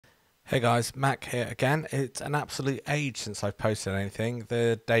Hey guys, Mac here again. It's an absolute age since I've posted anything.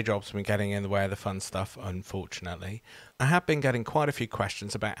 The day job's been getting in the way of the fun stuff, unfortunately. I have been getting quite a few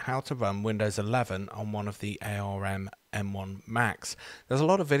questions about how to run Windows 11 on one of the ARM M1 Macs. There's a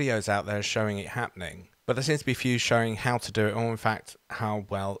lot of videos out there showing it happening, but there seems to be few showing how to do it, or in fact, how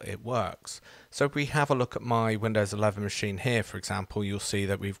well it works. So if we have a look at my Windows 11 machine here, for example, you'll see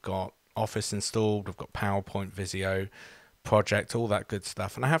that we've got Office installed, we've got PowerPoint, Visio, project, all that good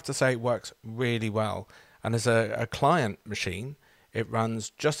stuff. And I have to say, it works really well. And as a client machine, it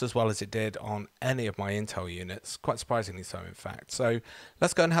runs just as well as it did on any of my Intel units, quite surprisingly so, in fact. So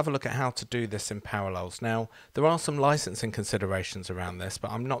let's go and have a look at how to do this in Parallels. Now, there are some licensing considerations around this,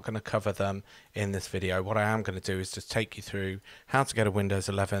 but I'm not going to cover them in this video. What I am going to do is just take you through how to get a Windows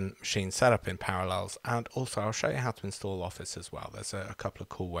 11 machine set up in Parallels, and also I'll show you how to install Office as well. There's a couple of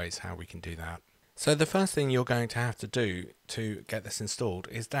cool ways how we can do that. So the first thing you're going to have to do to get this installed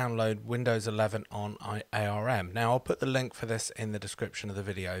is download Windows 11 on ARM. Now I'll put the link for this in the description of the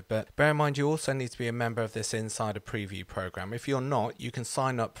video, but bear in mind you also need to be a member of this Insider Preview program. If you're not, you can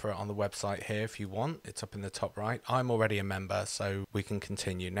sign up for it on the website here if you want. It's up in the top right. I'm already a member, so we can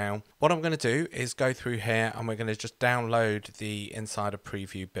continue. Now what I'm going to do is go through here and we're going to just download the Insider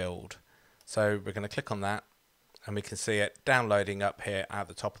Preview build. So we're going to click on that, and we can see it downloading up here at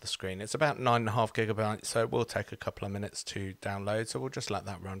the top of the screen. It's about 9.5 gigabytes, so it will take a couple of minutes to download, so we'll just let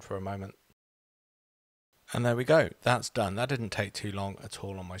that run for a moment. And there we go, that's done. That didn't take too long at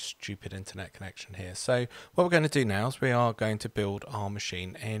all on my stupid internet connection here. So what we're going to do now is we are going to build our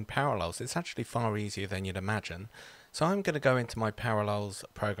machine in Parallels. It's actually far easier than you'd imagine. So I'm going to go into my Parallels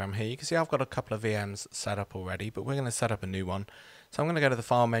program here. You can see I've got a couple of VMs set up already, but we're going to set up a new one. So I'm going to go to the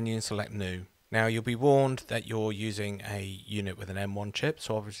File menu and select New. Now you'll be warned that you're using a unit with an M1 chip,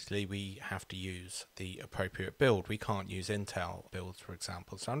 so obviously we have to use the appropriate build. We can't use Intel builds, for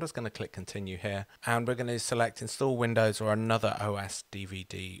example. So I'm just going to click continue here, and we're going to select install Windows or another OS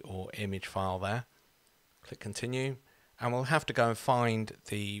DVD or image file there. Click continue, and we'll have to go and find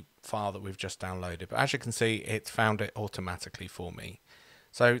the file that we've just downloaded. But as you can see, it's found it automatically for me.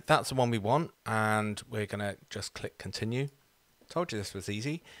 So that's the one we want, and we're going to just click continue. Told you this was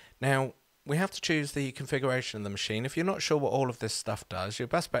easy. Now we have to choose the configuration of the machine. If you're not sure what all of this stuff does, your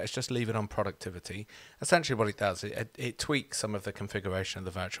best bet is just leave it on productivity. Essentially what it does, it tweaks some of the configuration of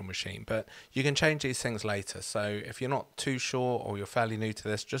the virtual machine, but you can change these things later. So if you're not too sure or you're fairly new to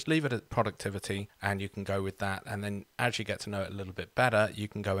this, just leave it at productivity and you can go with that. And then as you get to know it a little bit better, you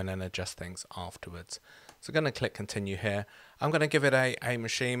can go in and adjust things afterwards. So I'm going to click continue here. I'm going to give it a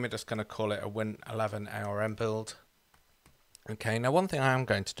machine. We're just going to call it a Win 11 ARM build. Okay, now one thing I am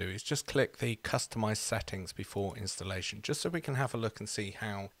going to do is just click the customize settings before installation, just so we can have a look and see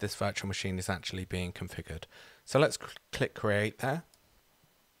how this virtual machine is actually being configured. So let's click create there.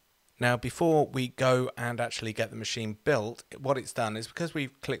 Now before we go and actually get the machine built, what it's done is because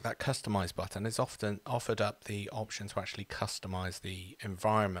we've clicked that customize button, it's often offered up the option to actually customize the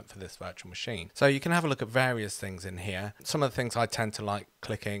environment for this virtual machine. So you can have a look at various things in here. Some of the things I tend to like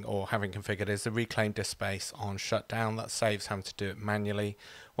clicking or having configured is the reclaim disk space on shutdown. That saves having to do it manually.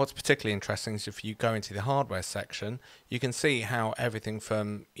 What's particularly interesting is if you go into the hardware section, you can see how everything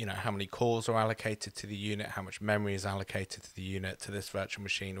from, how many cores are allocated to the unit, how much memory is allocated to the unit, to this virtual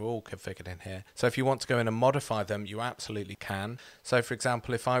machine are all configured in here. So if you want to go in and modify them, you absolutely can. So for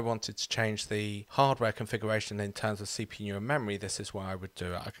example, if I wanted to change the hardware configuration in terms of CPU and memory, this is where I would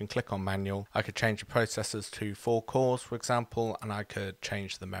do it. I can click on manual. I could change the processors to 4 cores, for example, and I could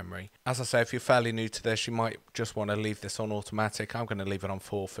change the memory. As I say, if you're fairly new to this, you might just want to leave this on automatic. I'm going to leave it on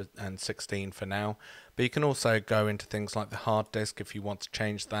 4 and 16 for now, but you can also go into things like the hard disk if you want to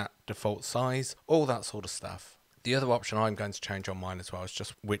change that default size, all that sort of stuff. The other option I'm going to change on mine as well is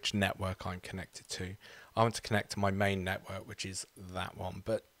just which network I'm connected to. I want to connect to my main network, which is that one,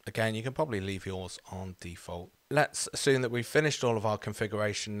 but again, you can probably leave yours on default. Let's assume that we've finished all of our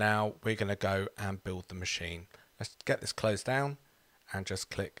configuration. Now we're going to go and build the machine. Let's get this closed down and just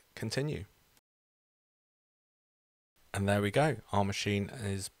click continue. And there we go, our machine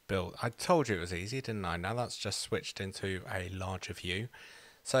is built. I told you it was easy, didn't I? Now that's just switched into a larger view.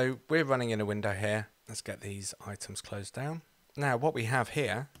 So we're running in a window here. Let's get these items closed down. Now what we have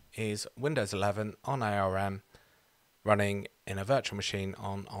here is Windows 11 on ARM running in a virtual machine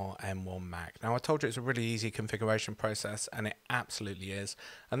on our M1 Mac. Now I told you it's a really easy configuration process, and it absolutely is.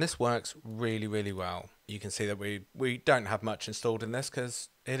 And this works really, really well. You can see that we don't have much installed in this because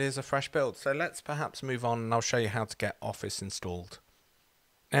it is a fresh build. So let's perhaps move on and I'll show you how to get Office installed.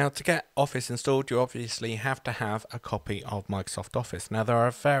 Now, to get Office installed, you obviously have to have a copy of Microsoft Office. Now, there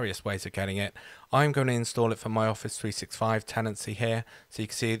are various ways of getting it. I'm going to install it from my Office 365 tenancy here. So you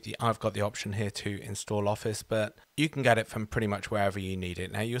can see I've got the option here to install Office, but you can get it from pretty much wherever you need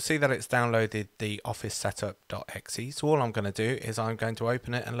it. Now, you'll see that it's downloaded the Office Setup.exe. So all I'm going to do is I'm going to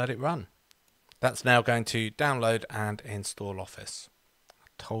open it and let it run. That's now going to download and install Office. I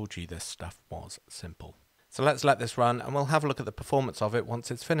told you this stuff was simple. So let's let this run and we'll have a look at the performance of it once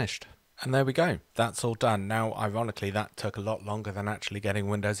it's finished. And there we go, that's all done. Now, ironically, that took a lot longer than actually getting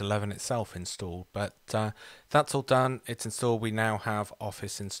Windows 11 itself installed, but that's all done, it's installed, we now have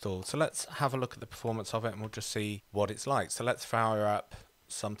Office installed. So let's have a look at the performance of it and we'll just see what it's like. So let's fire up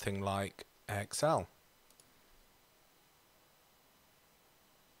something like Excel.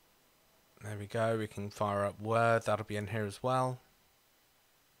 There we go, we can fire up Word, that'll be in here as well.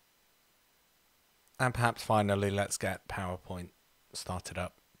 And perhaps finally, let's get PowerPoint started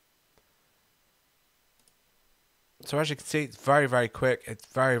up. So as you can see, it's very, very quick. It's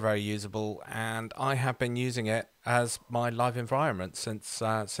very, very usable. And I have been using it as my live environment since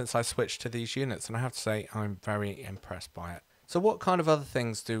I switched to these units. And I have to say, I'm very impressed by it. So what kind of other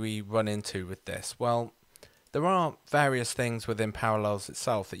things do we run into with this? Well, there are various things within Parallels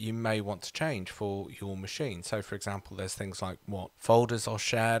itself that you may want to change for your machine. So for example, there's things like what folders are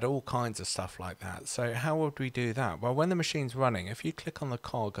shared, all kinds of stuff like that. So how would we do that? Well, when the machine's running, if you click on the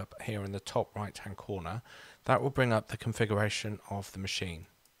cog up here in the top right hand corner, that will bring up the configuration of the machine.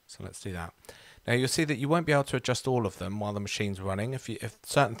 So let's do that. Now you'll see that you won't be able to adjust all of them while the machine's running. If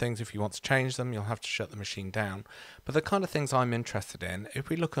certain things, if you want to change them, you'll have to shut the machine down. But the kind of things I'm interested in, if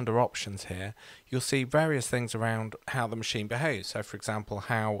we look under options here, you'll see various things around how the machine behaves. So for example,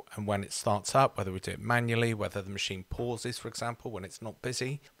 how and when it starts up, whether we do it manually, whether the machine pauses, for example, when it's not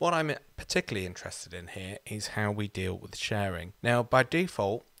busy. What I'm particularly interested in here is how we deal with sharing. Now by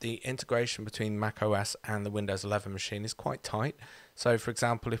default, the integration between macOS and the Windows 11 machine is quite tight. So for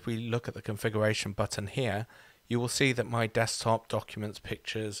example, if we look at the configuration button here, you will see that my desktop, documents,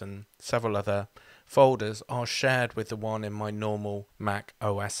 pictures and several other folders are shared with the one in my normal Mac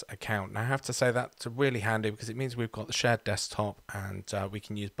OS account. Now I have to say that's really handy because it means we've got the shared desktop and we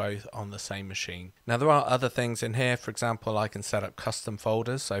can use both on the same machine. Now there are other things in here. For example, I can set up custom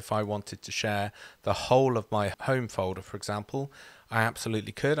folders. So if I wanted to share the whole of my home folder, for example, I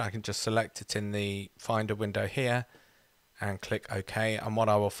absolutely could. I can just select it in the Finder window here and click OK, and what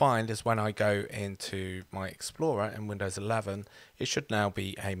I will find is when I go into my Explorer in Windows 11, it should now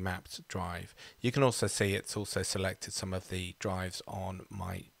be a mapped drive. You can also see it's also selected some of the drives on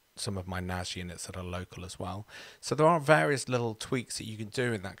some of my NAS units that are local as well. So there are various little tweaks that you can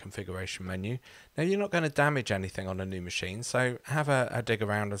do in that configuration menu. Now you're not going to damage anything on a new machine, so have a dig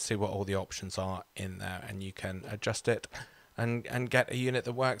around and see what all the options are in there, and you can adjust it and get a unit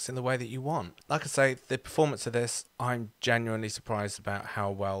that works in the way that you want. Like I say, the performance of this, I'm genuinely surprised about how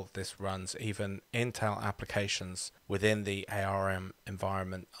well this runs, even Intel applications within the ARM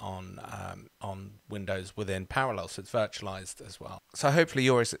environment on Windows within Parallels. So it's virtualized as well. So hopefully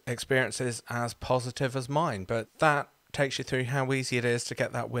your experience is as positive as mine, but that takes you through how easy it is to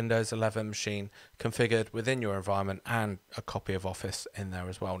get that Windows 11 machine configured within your environment and a copy of Office in there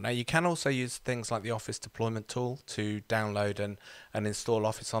as well. Now you can also use things like the Office deployment tool to download and install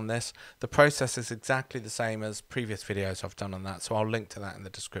Office on this. The process is exactly the same as previous videos I've done on that, so I'll link to that in the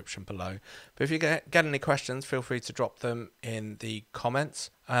description below. But if you get any questions, feel free to drop them in the comments.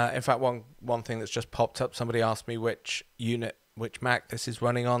 In fact, one thing that's just popped up, somebody asked me which Mac this is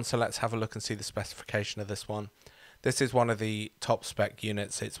running on, so let's have a look and see the specification of this one. This is one of the top spec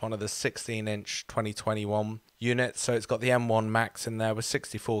units. It's one of the 16-inch 2021 units. So it's got the M1 Max in there with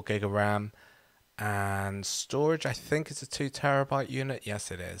 64 gig of RAM and storage. I think it's a 2 terabyte unit.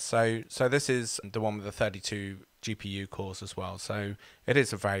 Yes, it is. So this is the one with the 32 GPU cores as well. So it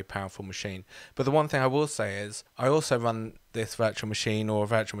is a very powerful machine. But the one thing I will say is I also run this virtual machine or a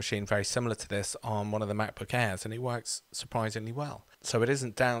virtual machine very similar to this on one of the MacBook Airs, and it works surprisingly well. So it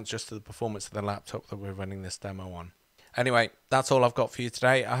isn't down just to the performance of the laptop that we're running this demo on. Anyway, that's all I've got for you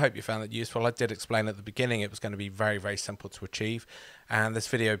today. I hope you found it useful. I did explain at the beginning it was going to be very, very simple to achieve. And this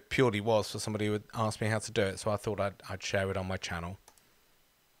video purely was for somebody who would ask me how to do it. So I thought I'd share it on my channel.